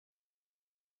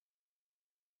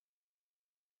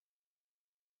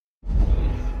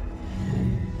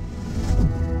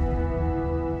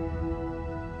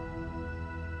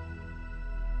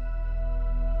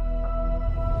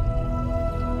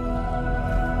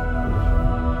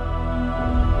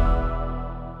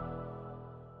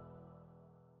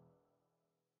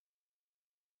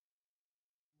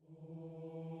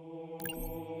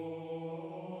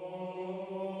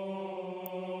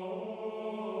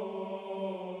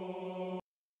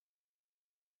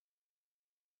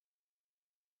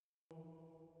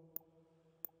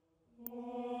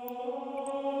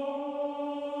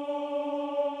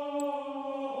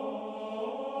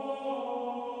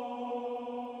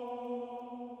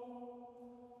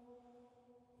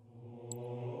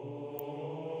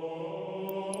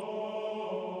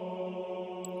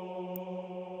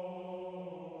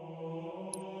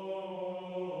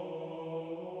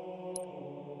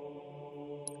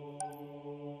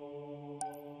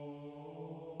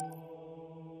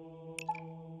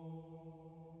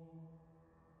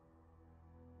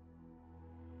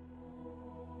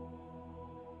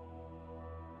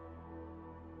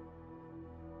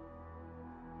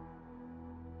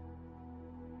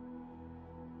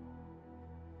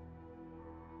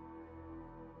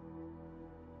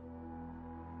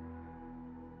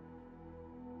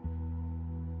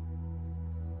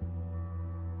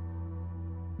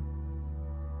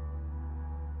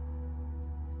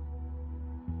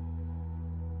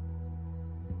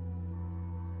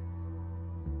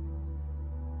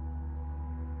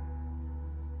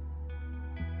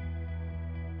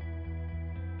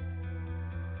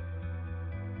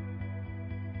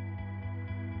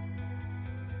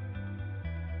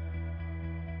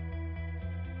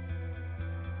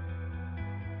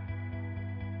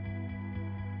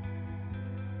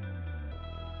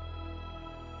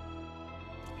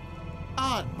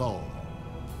Oddball.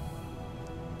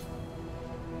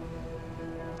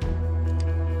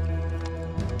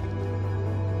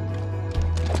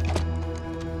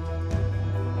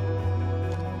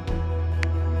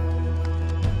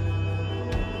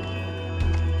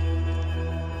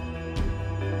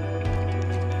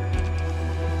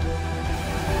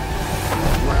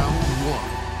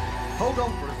 Hold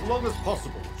on for as long as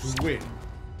possible to win.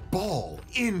 Ball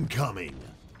incoming.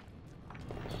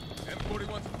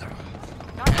 M41's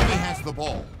Enemy has the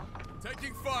ball.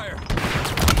 taking fire.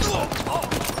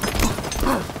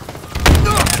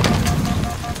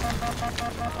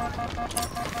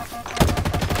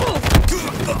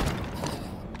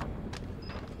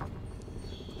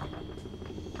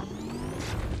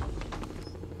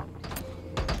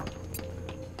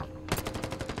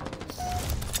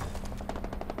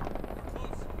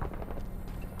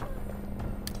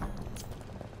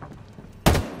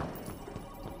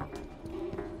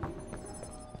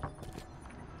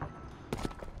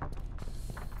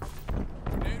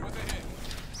 Grenade was ahead.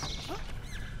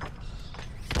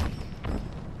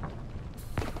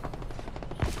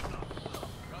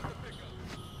 Got the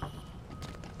pickup.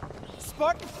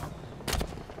 Spartan!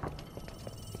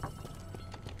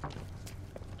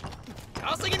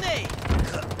 Tossing a nade!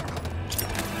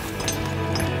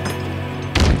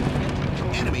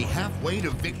 Enemy halfway to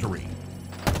victory.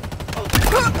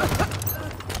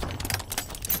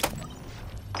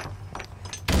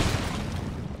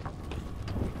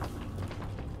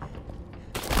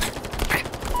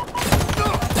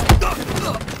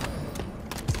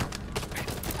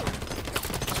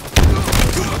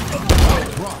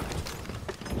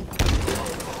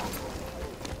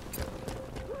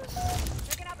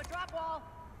 Picking up a drop wall.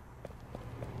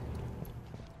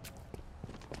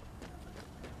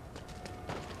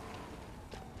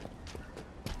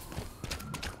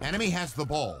 Enemy has the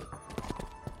ball.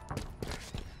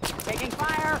 Taking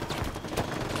fire.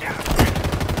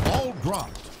 Ball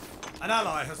dropped. An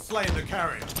ally has slain the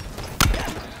carrier.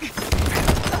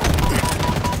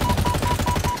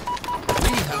 We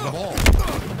have the ball.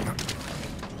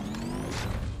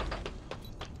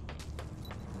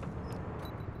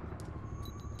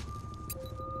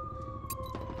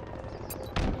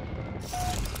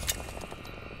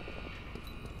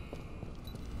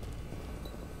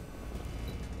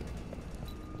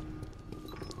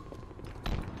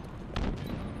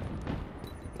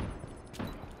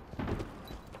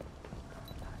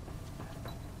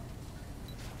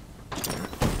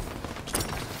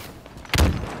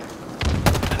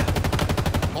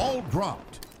 Ball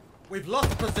dropped. We've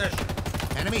lost possession.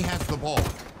 Enemy has the ball.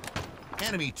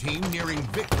 Enemy team nearing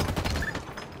victory.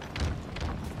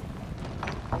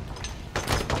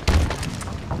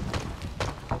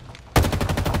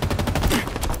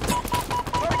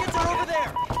 Targets are over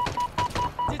there!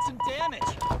 Did some damage.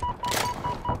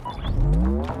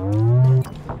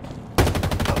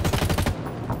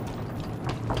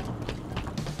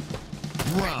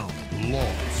 Round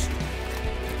lost.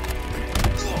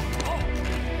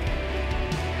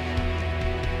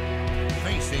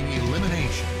 Facing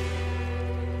elimination.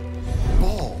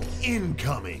 Ball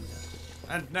incoming.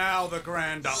 And now the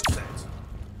grand upset.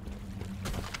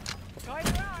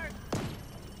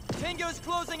 Tango's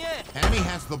closing in! Enemy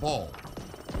has the ball.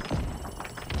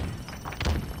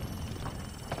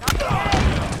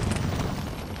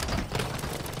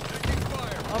 Taking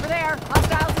fire. Over there.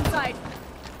 Hostiles in sight.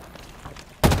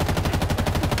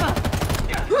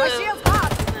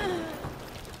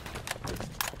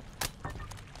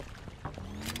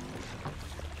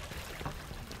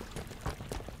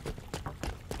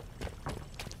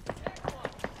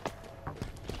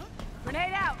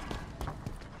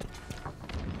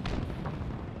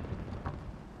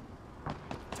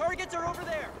 Targets are over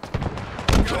there!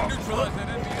 Gotta neutralize that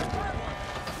enemy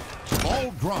at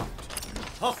Ball dropped.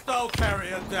 Hostile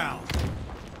carrier down.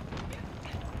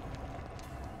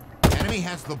 Enemy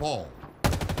has the ball.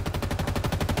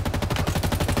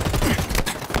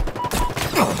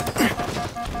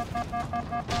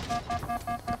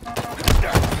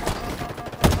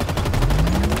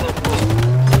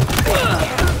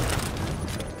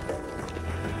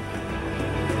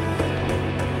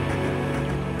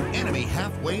 Enemy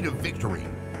halfway to victory.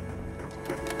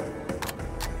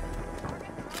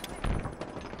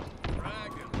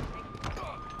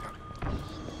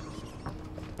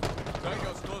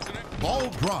 Tango's closing in. Ball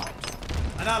dropped.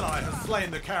 An ally has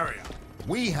slain the carrier.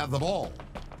 We have the ball.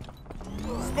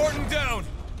 Spartan down!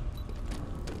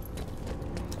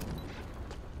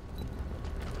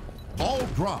 Ball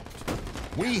dropped.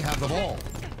 We have the ball.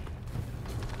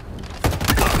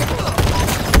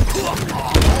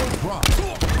 Ball dropped.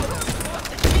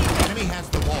 Enemy has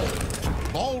the ball.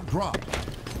 Ball dropped.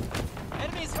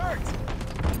 Enemy's hurt!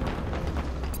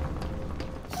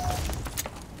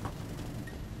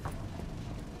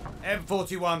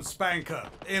 M41 Spanker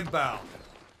inbound.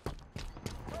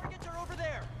 Targets are over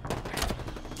there!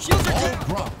 Shields are Ball down!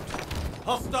 dropped.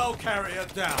 Hostile carrier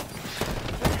down.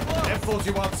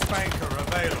 M41 Spanker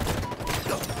available.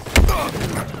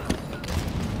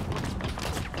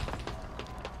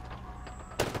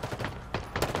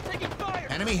 Taking fire!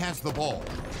 Enemy has the ball.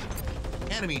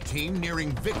 Enemy team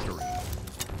nearing victory.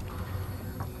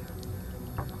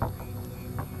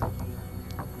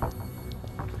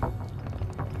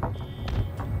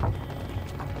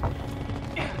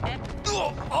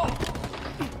 Lost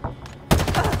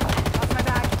my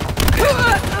bag.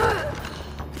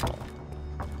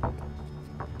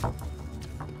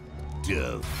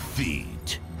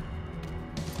 Defeat.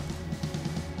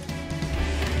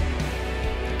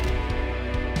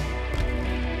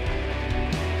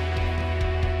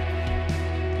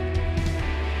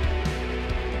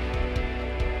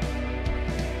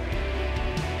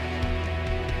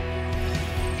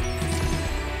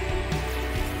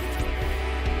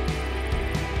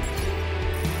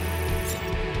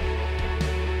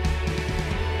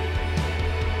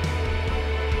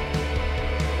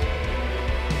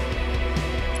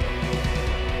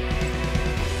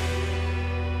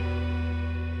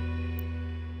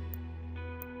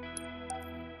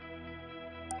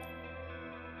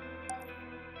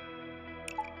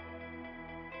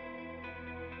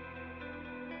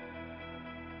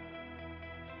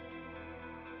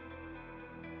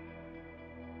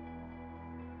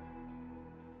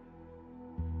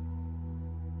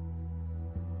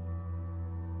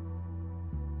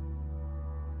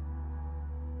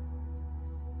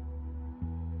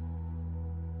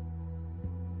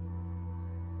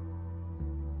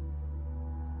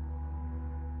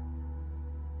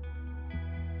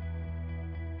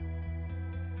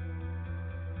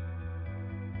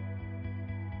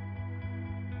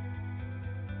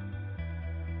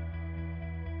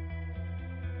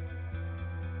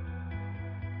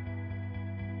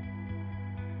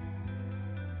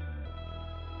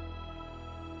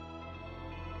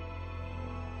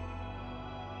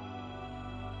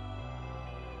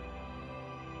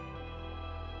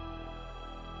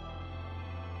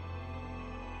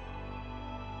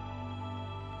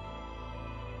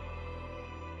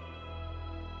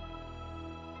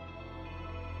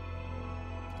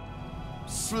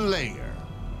 Slayer.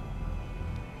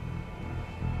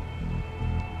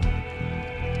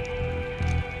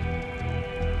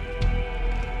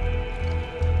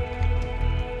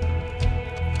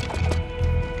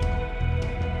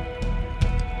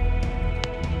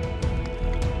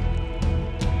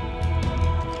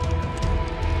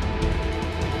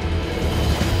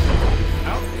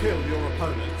 Outkill your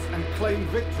opponents and claim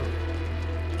victory.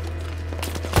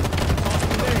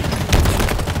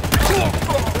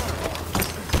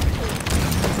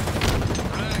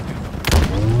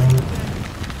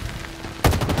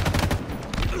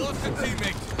 Lost a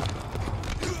teammate.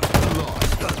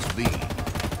 Lost the lead.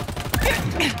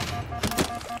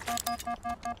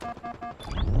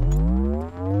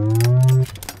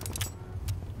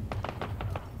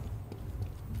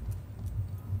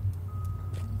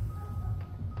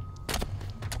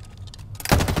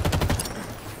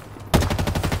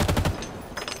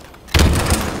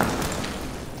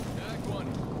 Tag one.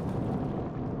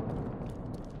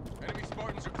 Enemy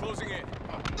Spartans are closing in.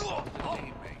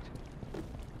 Teammate.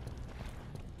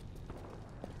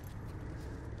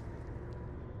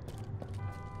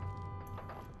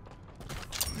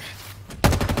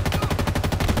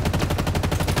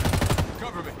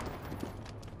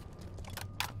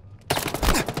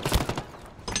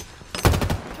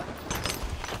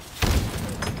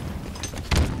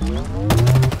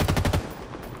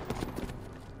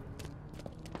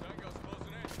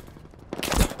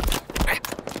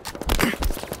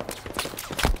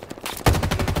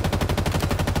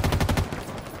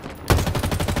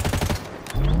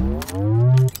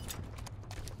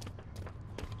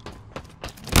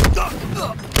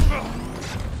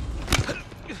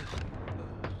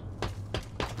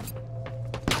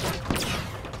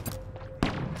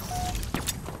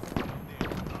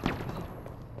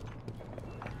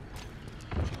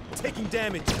 taking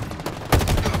damage.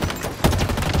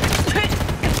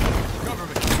 Cover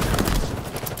me.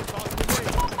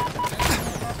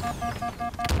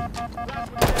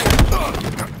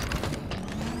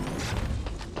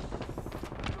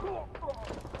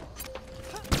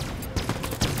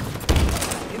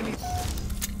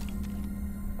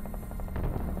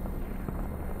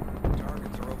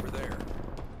 Targets are over there.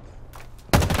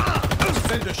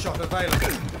 Cinder shot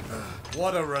available.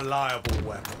 What a reliable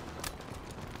weapon.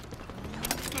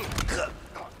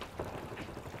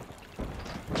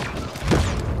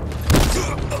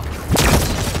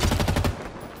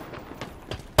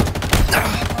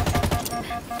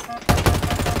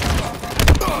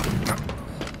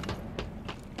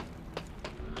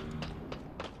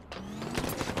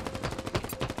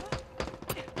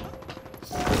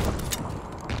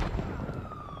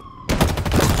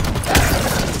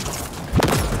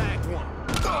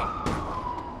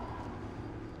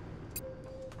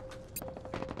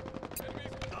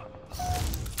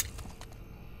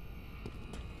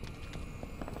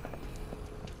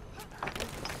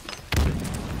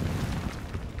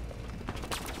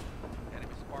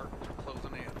 Enemy Spartans are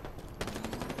closing in.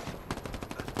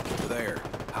 Over there.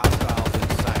 Hostiles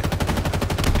inside.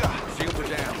 Shields are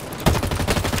down.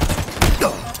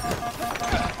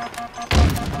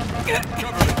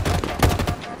 Cover me.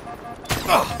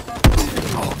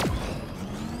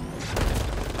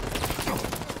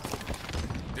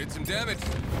 Did some damage.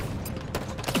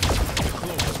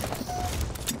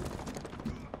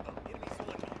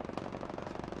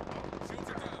 Shields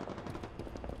are down.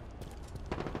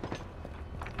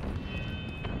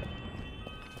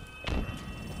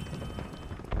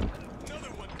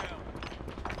 Another one down.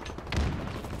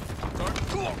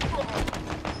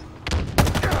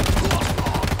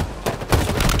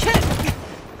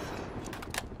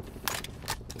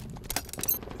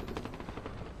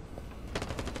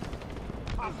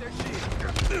 Pop their shield.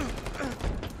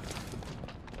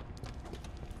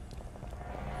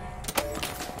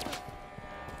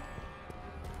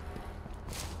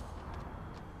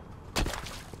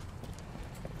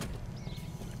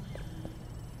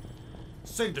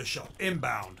 Cinder shot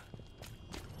inbound.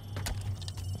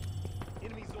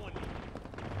 Enemies on me.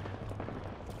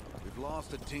 We've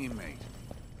lost a teammate.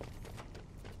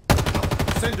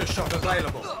 Cinder shot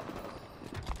available.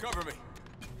 Cover me.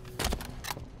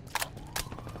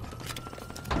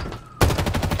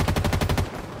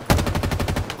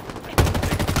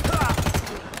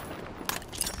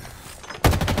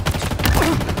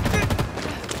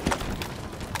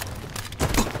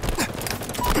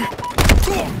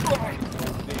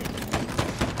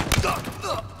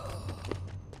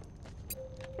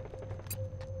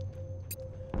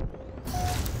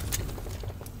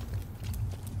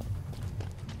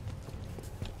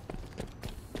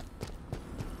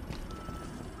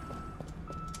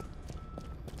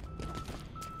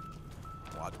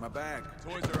 Watch my back.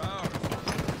 Toys are ours.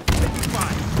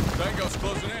 Tango's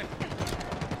closing in.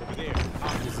 Over there.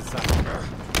 Opposite side.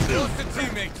 Lost a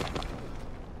teammate.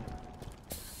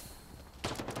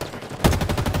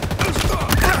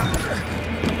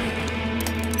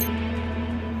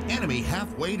 Enemy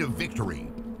halfway to victory.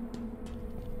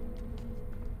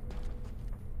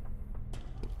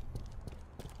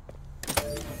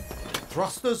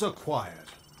 Thrusters acquired.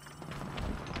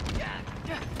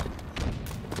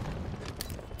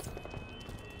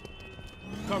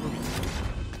 Cover me.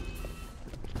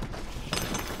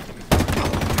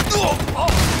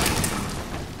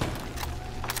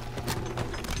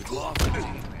 We've lost a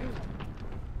teammate.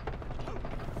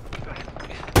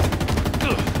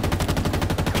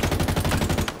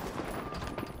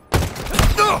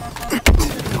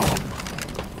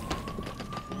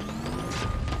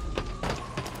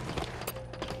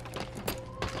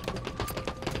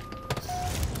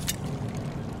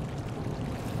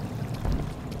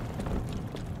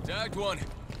 Tagged one.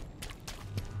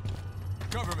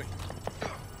 Cover me.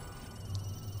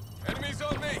 Enemies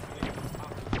on me.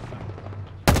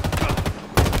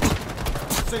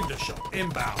 Cinder shot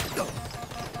inbound.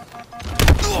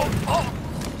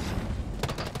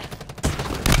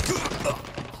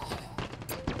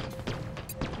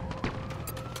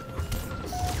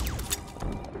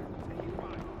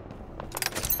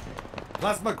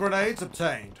 Plasma grenades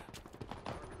obtained.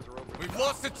 We've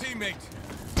lost a teammate.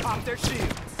 Pop their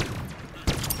shields.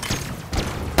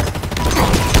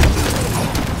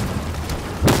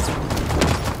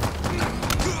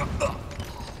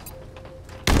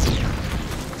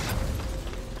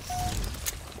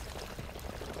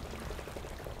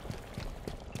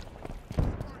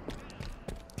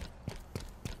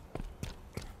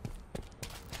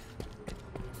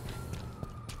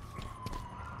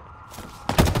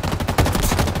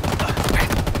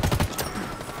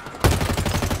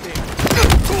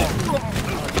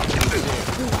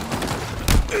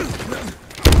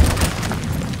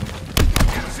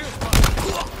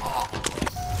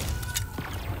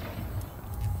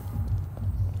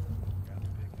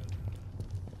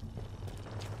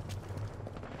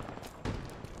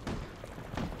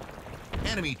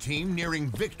 Enemy team nearing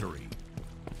victory.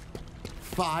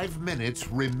 5 minutes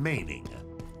remaining.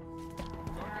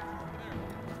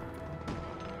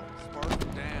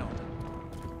 Spartan down.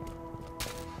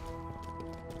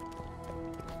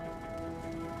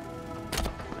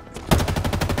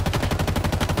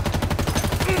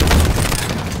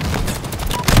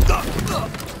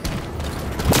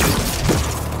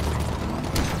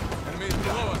 Enemies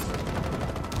below us.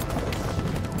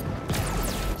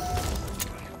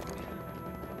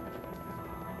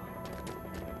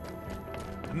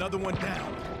 Another one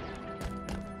down.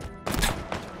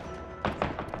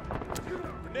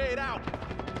 Grenade out.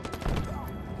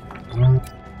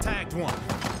 Tagged one.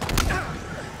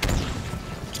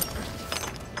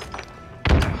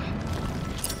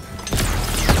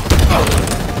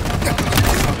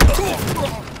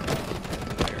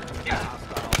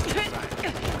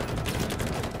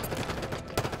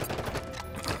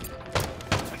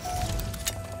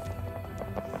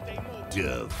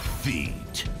 Defeat.